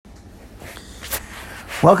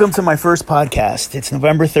Welcome to my first podcast. It's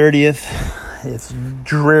November 30th. It's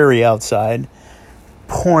dreary outside,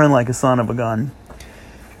 pouring like a son of a gun.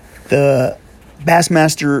 The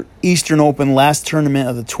Bassmaster Eastern Open last tournament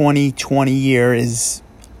of the 2020 year is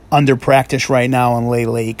under practice right now on Lay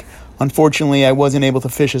Lake. Unfortunately, I wasn't able to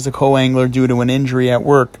fish as a co-angler due to an injury at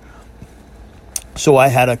work, so I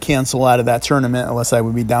had to cancel out of that tournament unless I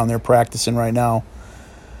would be down there practicing right now.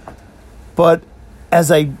 But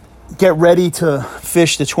as I get ready to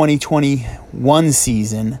fish the 2021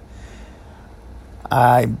 season,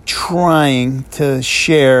 I'm trying to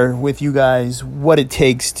share with you guys what it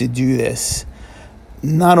takes to do this.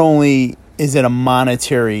 Not only is it a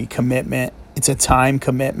monetary commitment, it's a time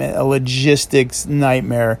commitment, a logistics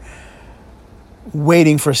nightmare,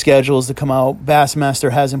 waiting for schedules to come out.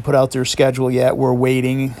 Bassmaster hasn't put out their schedule yet. We're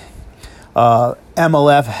waiting.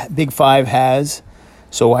 MLF Big Five has,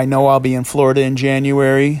 so I know I'll be in Florida in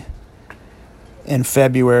January. In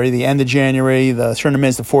February, the end of January, the tournament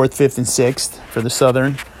is the 4th, 5th, and 6th for the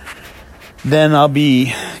Southern. Then I'll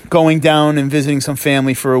be going down and visiting some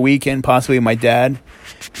family for a weekend, possibly my dad.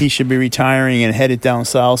 He should be retiring and headed down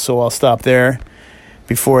south, so I'll stop there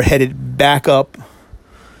before headed back up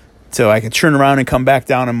so I can turn around and come back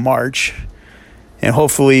down in March. And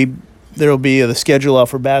hopefully there will be the schedule out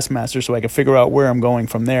for Bassmaster so I can figure out where I'm going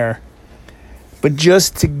from there. But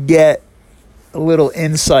just to get a little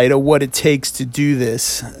insight of what it takes to do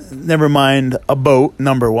this. Never mind a boat,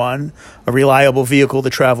 number one, a reliable vehicle to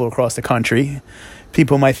travel across the country.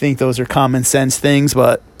 People might think those are common sense things,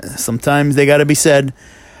 but sometimes they got to be said.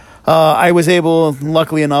 I was able,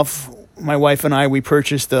 luckily enough, my wife and I, we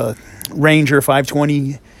purchased a Ranger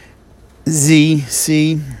 520ZC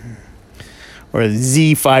or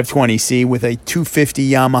Z520C with a 250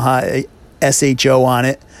 Yamaha SHO on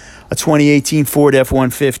it, a 2018 Ford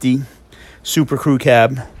F-150. Super crew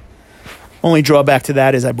cab. Only drawback to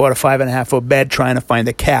that is I bought a 5.5 foot bed. Trying to find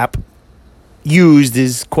a cap used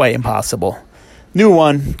is quite impossible. New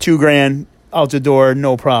one, $2,000 out the door,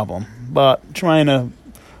 no problem. But trying to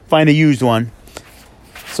find a used one.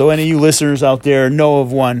 So any of you listeners out there know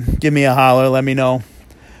of one, give me a holler, let me know.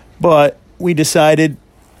 But we decided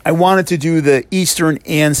I wanted to do the Eastern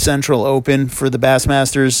and Central Open for the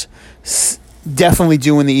Bassmasters. Definitely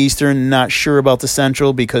doing the Eastern, not sure about the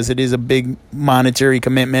Central because it is a big monetary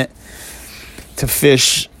commitment to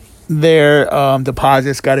fish there.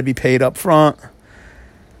 Deposits got to be paid up front.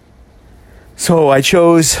 So I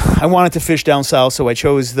wanted to fish down south, so I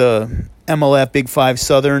chose the MLF Big Five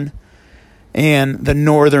Southern and the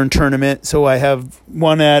Northern tournament. So I have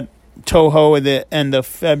one at Toho at the end of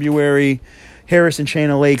February, Harrison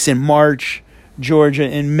Chain of Lakes in March, Georgia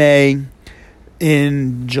in May.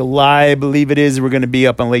 In July, I believe it is, we're going to be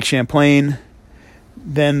up on Lake Champlain.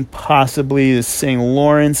 Then possibly the St.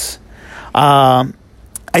 Lawrence. I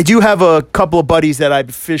do have a couple of buddies that I've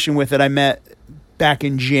been fishing with that I met back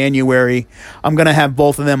in January. I'm going to have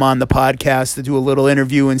both of them on the podcast to do a little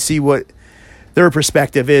interview and see what their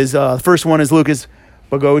perspective is. The first one is Lucas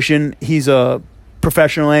Bogosian. He's a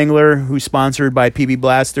professional angler who's sponsored by PB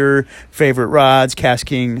Blaster, Favorite Rods, Cast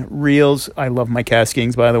King Reels. I love my Cast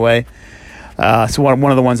Kings, by the way. So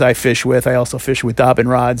one of the ones I fish with. I also fish with Dobbin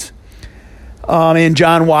rods. And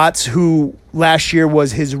John Watts, who last year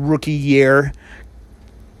was his rookie year.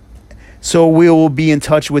 So we will be in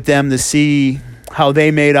touch with them to see how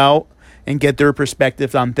they made out and get their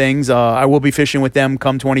perspective on things. I will be fishing with them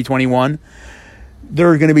come 2021.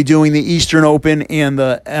 They're going to be doing the Eastern Open and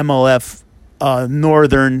the MLF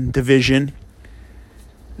Northern Division.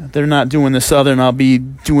 They're not doing the Southern. I'll be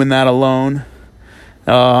doing that alone.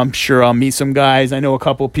 I'm sure I'll meet some guys. I know a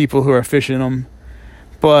couple of people who are fishing them.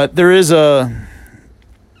 But there is a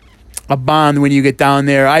bond when you get down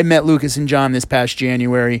there. I met Lucas and John this past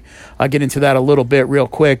January. I'll get into that a little bit real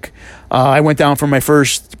quick. I went down for my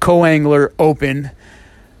first co-angler open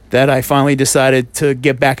that I finally decided to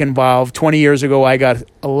get back involved. 20 years ago, I got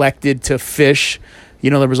elected to fish. You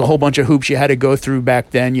know, there was a whole bunch of hoops you had to go through back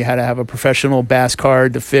then. You had to have a professional bass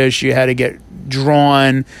card to fish. You had to get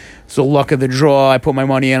drawn. So luck of the draw, I put my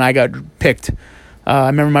money in. I got picked. I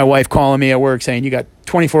remember my wife calling me at work saying, you got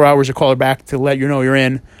 24 hours to call her back to let you know you're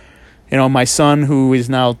in. You know, my son, who is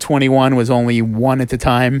now 21, was only 1 at the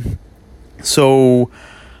time. So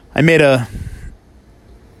I made a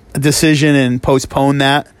decision and postponed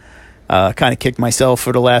that. Kind of kicked myself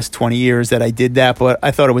for the last 20 years that I did that, but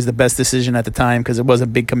I thought it was the best decision at the time because it was a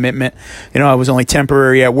big commitment. You know, I was only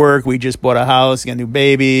temporary at work. We just bought a house, got a new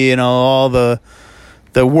baby, you know, all the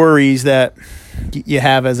worries that you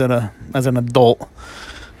have as an adult,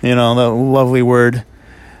 you know, the lovely word.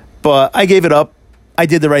 But I gave it up. I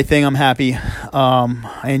did the right thing. I'm happy.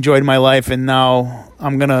 I enjoyed my life, and now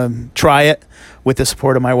I'm going to try it with the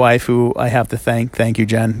support of my wife, who I have to thank. Thank you,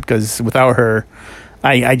 Jen, because without her,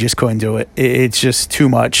 I just couldn't do it. It's just too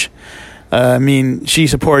much. I mean, she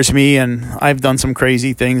supports me, and I've done some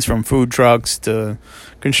crazy things, from food trucks to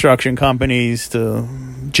construction companies to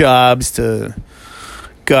jobs to,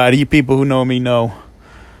 God, you people who know me know.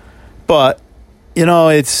 But, you know,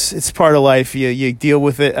 it's part of life. You deal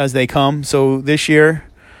with it as they come. So this year,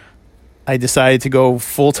 I decided to go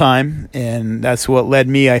full-time, and that's what led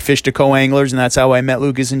me. I fished at Co-Anglers, and that's how I met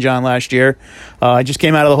Lucas and John last year. I just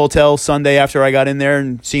came out of the hotel Sunday after I got in there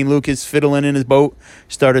and seen Lucas fiddling in his boat.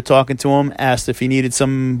 Started talking to him, asked if he needed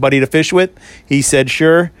somebody to fish with. He said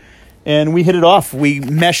sure, and we hit it off. We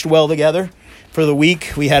meshed well together for the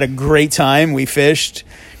week. We had a great time. We fished,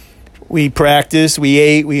 we practiced, we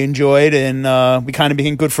ate, we enjoyed, and we kind of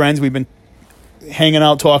became good friends. We've been hanging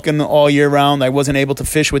out, talking all year round. I wasn't able to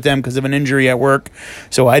fish with them because of an injury at work,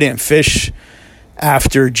 so I didn't fish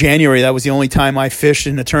after January. That was the only time I fished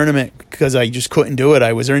in a tournament because I just couldn't do it.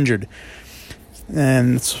 I was injured,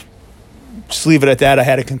 and just leave it at that. I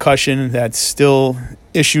had a concussion. That's still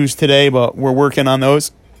issues today, but we're working on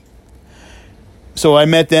those. So I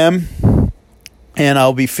met them, and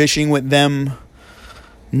I'll be fishing with them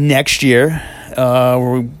next year.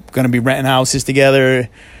 We're going to be renting houses together.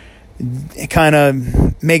 It kind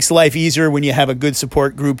of makes life easier when you have a good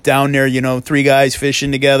support group down there, 3 guys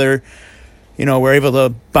fishing together. We're able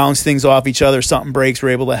to bounce things off each other. Something breaks, we're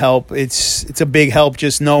able to help. It's a big help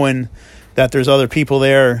just knowing that there's other people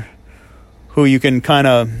there who you can kind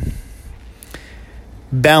of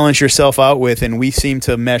balance yourself out with, and we seem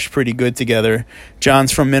to mesh pretty good together.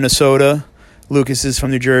 John's from Minnesota, Lucas is from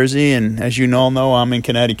New Jersey, and as you all know, I'm in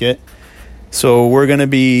Connecticut. So we're going to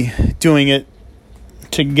be doing it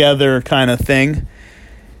together kind of thing,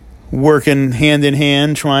 working hand in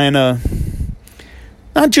hand,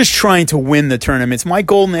 not just trying to win the tournaments. My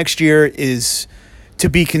goal next year is to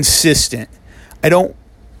be consistent. I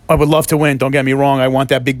would love to win, don't get me wrong. I want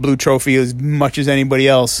that big blue trophy as much as anybody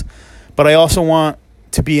else, but I also want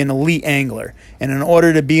to be an elite angler, and in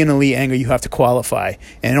order to be an elite angler, you have to qualify,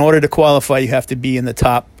 and in order to qualify, you have to be in the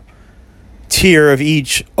top tier of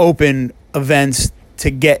each open events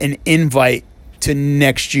to get an invite to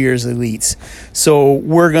next year's elites. So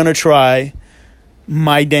we're going to try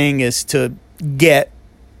my dangest to get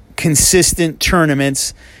consistent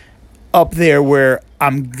tournaments up there where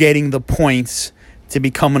I'm getting the points to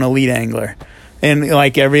become an elite angler. And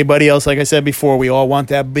like everybody else, like I said before, we all want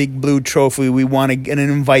that big blue trophy. We want to get an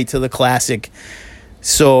invite to the Classic.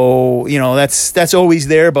 So, that's always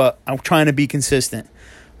there, but I'm trying to be consistent.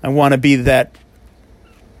 I want to be that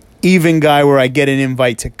even guy where I get an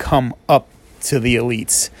invite to come up to the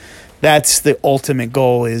elites. That's the ultimate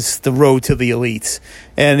goal, is the road to the elites.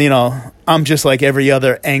 And, I'm just like every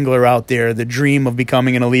other angler out there, the dream of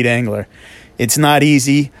becoming an elite angler. It's not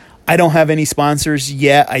easy. I don't have any sponsors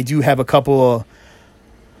yet. I do have a couple of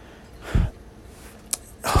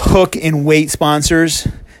hook and weight sponsors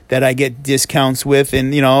that I get discounts with.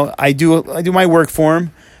 And, I do my work for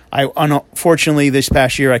them. Unfortunately, this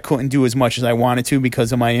past year, I couldn't do as much as I wanted to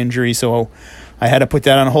because of my injury, so I had to put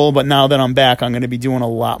that on hold. But now that I'm back, I'm going to be doing a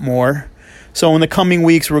lot more. So in the coming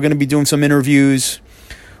weeks, we're going to be doing some interviews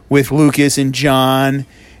with Lucas and John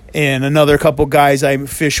and another couple guys I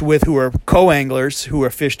fish with who are co-anglers who are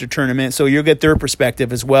fished a tournament. So you'll get their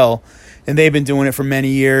perspective as well. And they've been doing it for many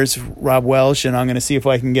years, Rob Welsh, and I'm going to see if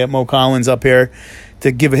I can get Mo Collins up here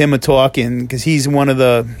to give him a talk, and because he's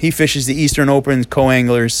he fishes the Eastern Open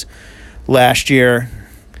co-anglers last year.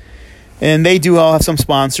 And they do all have some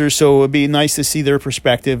sponsors, so it would be nice to see their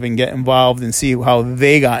perspective and get involved and see how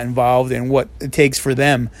they got involved and what it takes for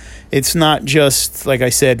them. It's not just, like I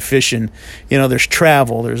said, fishing. There's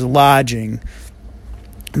travel, there's lodging,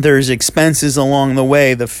 there's expenses along the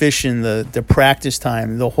way, the fishing, the practice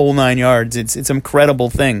time, the whole 9 yards. It's an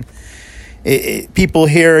incredible thing. People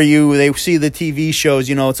hear you, they see the TV shows,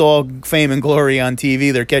 it's all fame and glory on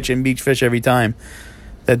TV. They're catching beach fish every time.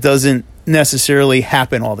 That doesn't necessarily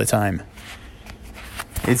happen all the time.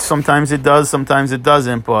 Sometimes it does, sometimes it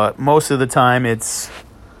doesn't, but most of the time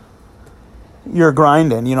you're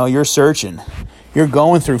grinding, you're searching. You're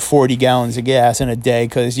going through 40 gallons of gas in a day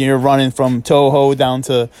because you're running from Toho down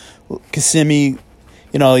to Kissimmee.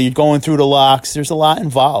 You're going through the locks. There's a lot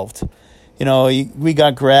involved. We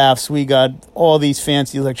got graphs, we got all these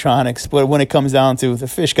fancy electronics, but when it comes down to the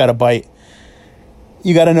fish got to bite.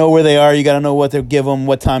 You got to know where they are. You got to know what to give them,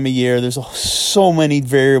 what time of year. There's so many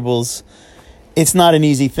variables. It's not an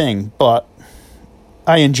easy thing, but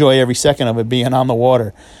I enjoy every second of it being on the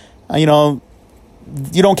water. You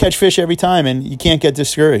don't catch fish every time, and you can't get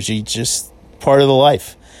discouraged. You just part of the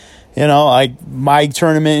life. My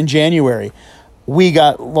tournament in January, we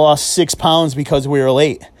lost 6 pounds because we were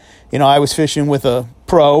late. I was fishing with a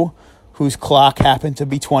pro whose clock happened to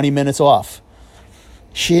be 20 minutes off.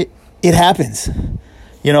 Shit, it happens.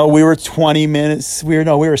 We were 20 minutes. We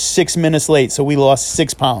were 6 minutes late, so we lost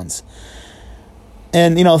 6 pounds.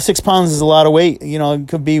 And 6 pounds is a lot of weight. It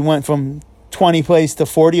could be went from 20th place to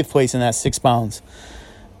 40th place in that 6 pounds.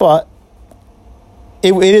 But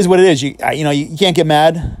it is what it is. You can't get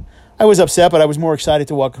mad. I was upset, but I was more excited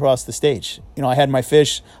to walk across the stage. I had my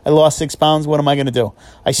fish. I lost 6 pounds. What am I going to do?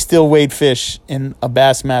 I still weighed fish in a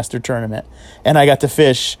Bassmaster tournament, and I got to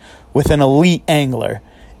fish with an elite angler.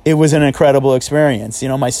 It was an incredible experience.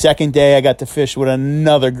 My second day, I got to fish with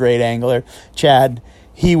another great angler, Chad.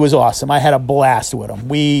 He was awesome. I had a blast with him.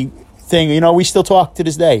 We still talk to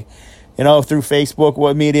this day. Through Facebook,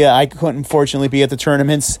 what media. I couldn't, fortunately, be at the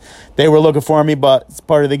tournaments. They were looking for me, but it's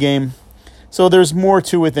part of the game. So there's more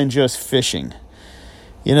to it than just fishing.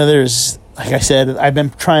 There's, like I said, I've been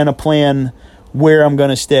trying to plan where I'm going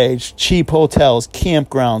to stay. Cheap hotels,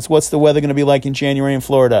 campgrounds. What's the weather going to be like in January in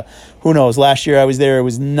Florida? Who knows? Last year I was there, it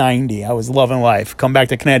was 90. I was loving life. Come back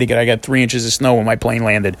to Connecticut, I got 3 inches of snow when my plane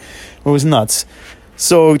landed. It was nuts.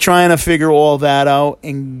 So trying to figure all that out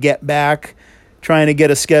and get back, trying to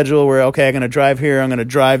get a schedule where, okay, I'm going to drive here, I'm going to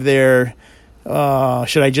drive there.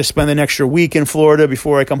 Should I just spend an extra week in Florida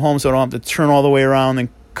before I come home so I don't have to turn all the way around and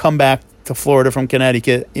come back to Florida from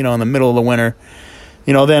Connecticut, in the middle of the winter?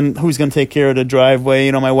 Then who's going to take care of the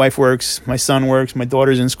driveway? My wife works, my son works, my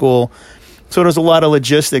daughter's in school. So there's a lot of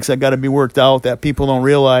logistics that got to be worked out that people don't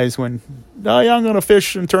realize when, I'm going to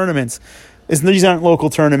fish in tournaments. These aren't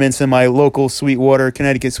local tournaments in my local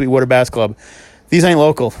Connecticut Sweetwater Bass Club. These ain't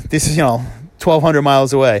local. This is, 1,200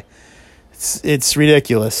 miles away. It's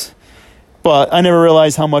ridiculous. But I never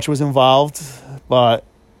realized how much was involved. But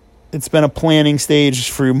it's been a planning stage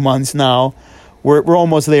for months now. We're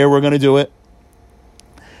almost there. We're going to do it.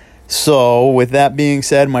 So with that being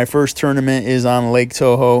said, my first tournament is on Lake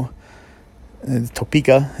Toho,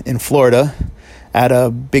 Topeka in Florida, at a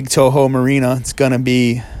Big Toho Marina. It's gonna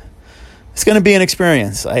be an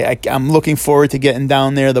experience. I'm looking forward to getting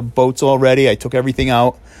down there. The boat's all ready. I took everything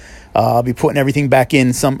out. I'll be putting everything back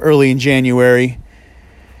in early in January.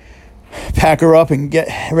 Pack her up and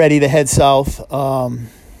get ready to head south.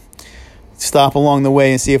 Stop along the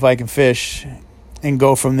way and see if I can fish and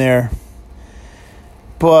go from there.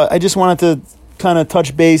 But I just wanted to kind of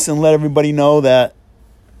touch base and let everybody know that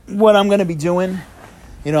what I'm going to be doing,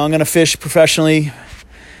 I'm going to fish professionally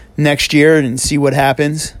next year and see what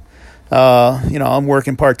happens. I'm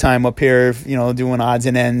working part-time up here, doing odds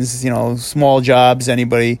and ends, small jobs,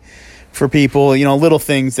 for people, little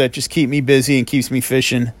things that just keep me busy and keeps me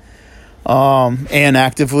fishing. And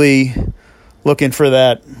actively looking for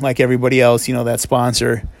that, like everybody else, that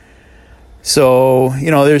sponsor. So,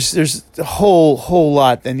 there's a whole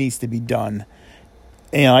lot that needs to be done.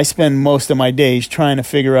 I spend most of my days trying to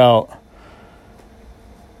figure out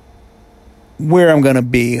where I'm going to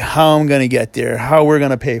be, how I'm going to get there, how we're going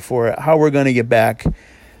to pay for it, how we're going to get back.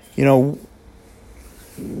 Do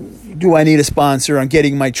I need a sponsor? I'm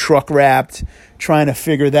getting my truck wrapped, trying to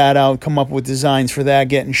figure that out, come up with designs for that,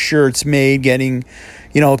 getting shirts made, getting,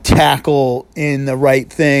 tackle in the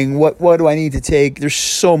right thing. What do I need to take? There's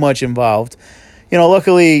so much involved.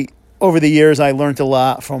 Luckily, over the years, I learned a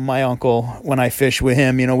lot from my uncle when I fished with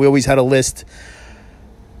him. We always had a list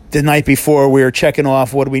the night before. We were checking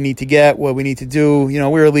off what we need to get, what we need to do. We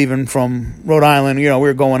were leaving from Rhode Island. We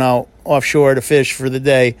were going out offshore to fish for the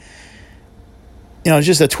day.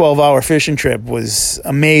 Just a 12-hour fishing trip was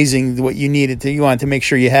amazing. What you wanted to make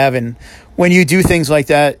sure you have. And when you do things like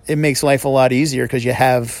that, it makes life a lot easier because you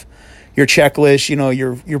have your checklist.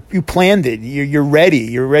 You planned it. You're ready.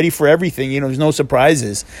 You're ready for everything. There's no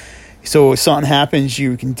surprises. So if something happens,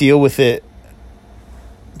 you can deal with it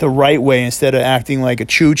the right way instead of acting like a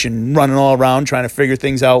chooch and running all around trying to figure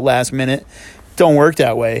things out last minute. Don't work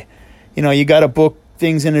that way. You got to book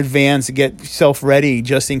things in advance to get yourself ready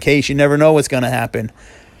just in case. You never know what's going to happen.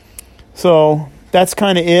 So that's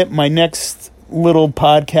kind of it. My next little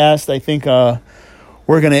podcast, I think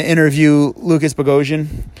we're going to interview Lucas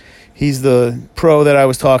Bogosian. He's the pro that I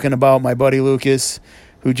was talking about, my buddy Lucas,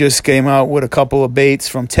 who just came out with a couple of baits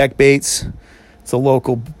from Tech Baits. It's a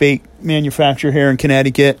local bait manufacturer here in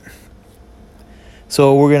Connecticut.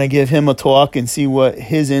 So we're going to give him a talk and see what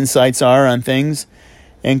his insights are on things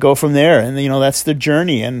and go from there. And, that's the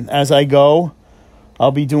journey. And as I go,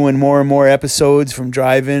 I'll be doing more and more episodes from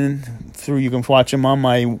driving through. You can watch them on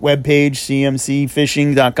my webpage,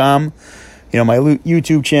 cmcfishing.com. My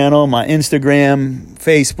YouTube channel, my Instagram,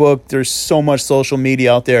 Facebook. There's so much social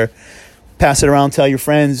media out there. pass it around, tell your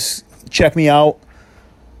friends, check me out.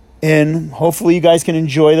 And hopefully you guys can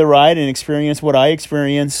enjoy the ride and experience what I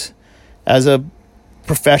experience as a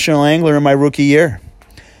professional angler in my rookie year.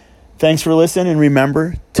 Thanks for listening, and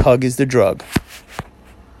remember, tug is the drug.